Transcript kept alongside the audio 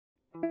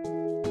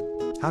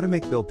How to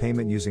make bill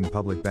payment using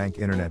public bank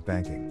internet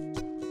banking.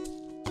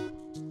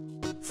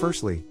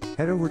 Firstly,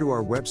 head over to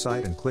our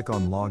website and click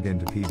on Login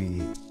to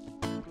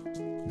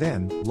PBE.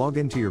 Then, log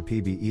into your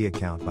PBE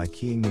account by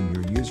keying in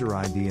your user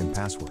ID and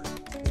password.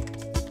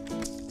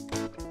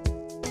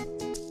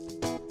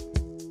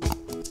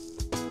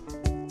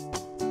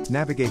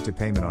 Navigate to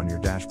Payment on your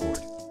dashboard.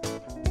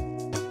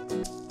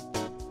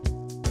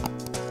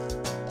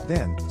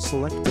 Then,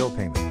 select Bill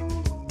Payment.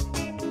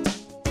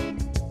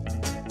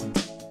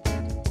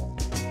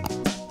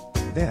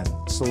 Then,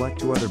 select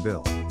To Other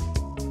Bill.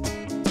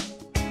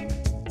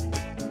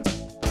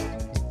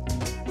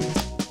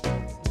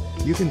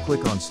 You can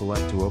click on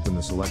Select to open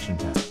the Selection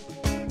tab.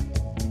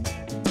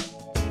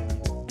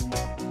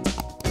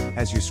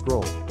 As you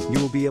scroll,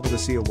 you will be able to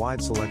see a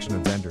wide selection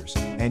of vendors,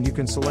 and you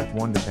can select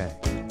one to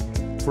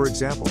pay. For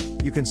example,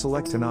 you can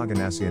select Tenaga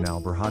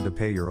Nacional Berhad to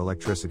pay your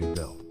electricity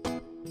bill.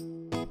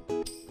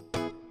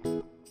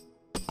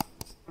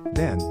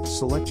 Then,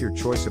 select your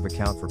choice of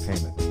account for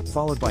payment,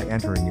 followed by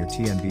entering your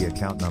TNB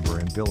account number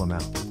and bill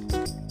amount.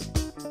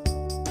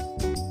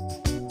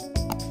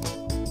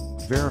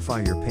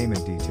 Verify your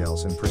payment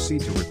details and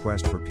proceed to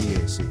request for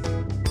PAC.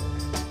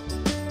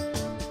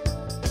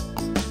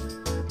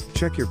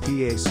 Check your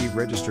PAC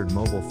registered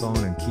mobile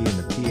phone and key in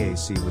the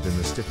PAC within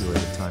the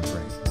stipulated time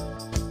frame.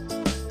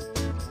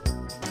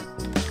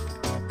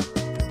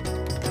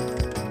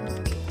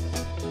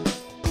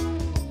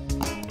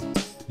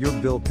 Your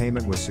bill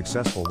payment was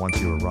successful once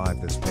you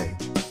arrive this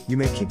page. You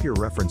may keep your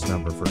reference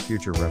number for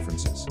future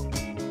references.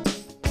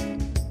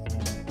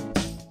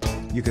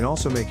 You can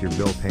also make your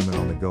bill payment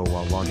on the go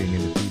while logging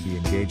into PB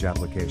Engage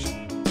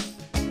application.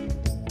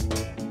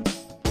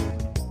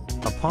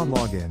 Upon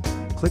login,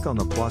 click on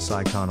the plus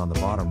icon on the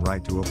bottom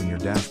right to open your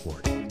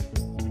dashboard.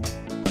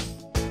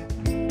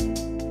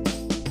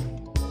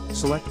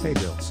 Select Pay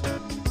Bills.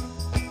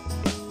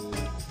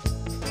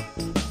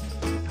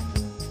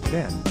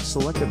 Then,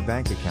 select a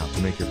bank account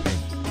to make your payment.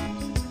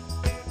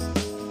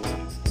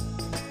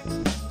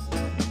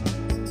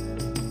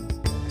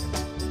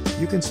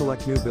 You can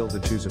select New Bill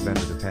to choose a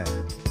vendor to pay.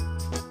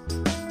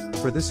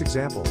 For this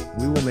example,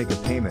 we will make a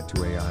payment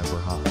to AI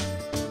Berhad.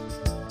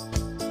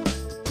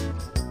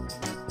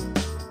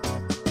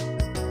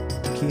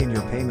 Key in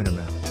your payment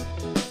amount.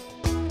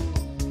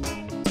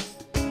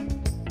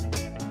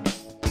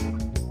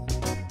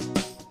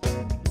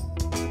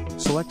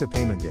 Select a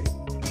payment date.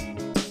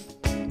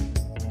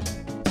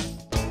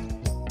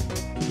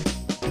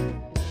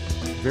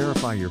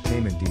 Verify your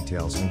payment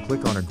details and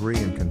click on Agree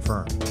and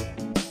Confirm.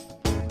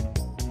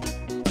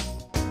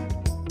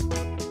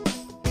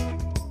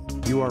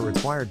 You are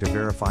required to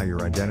verify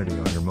your identity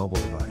on your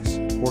mobile device,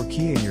 or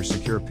key in your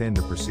secure PIN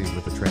to proceed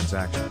with the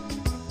transaction.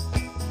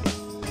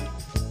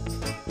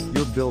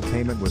 Your bill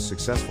payment was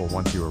successful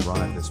once you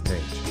arrive this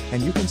page,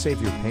 and you can save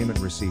your payment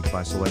receipt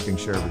by selecting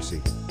Share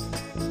Receipt.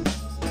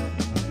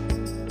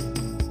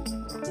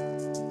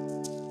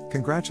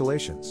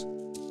 Congratulations!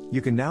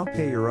 You can now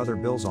pay your other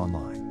bills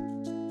online.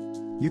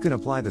 You can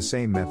apply the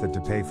same method to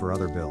pay for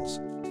other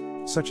bills,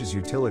 such as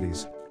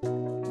utilities,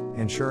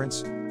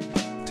 insurance,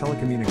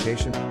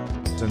 telecommunication,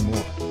 and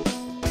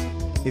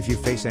more. If you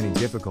face any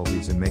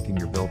difficulties in making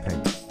your bill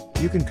payment,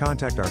 you can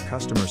contact our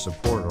customer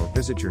support or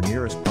visit your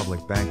nearest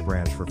public bank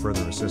branch for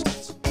further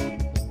assistance.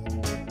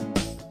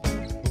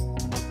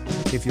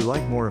 If you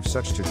like more of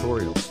such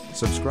tutorials,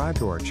 subscribe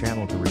to our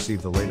channel to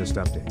receive the latest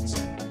updates.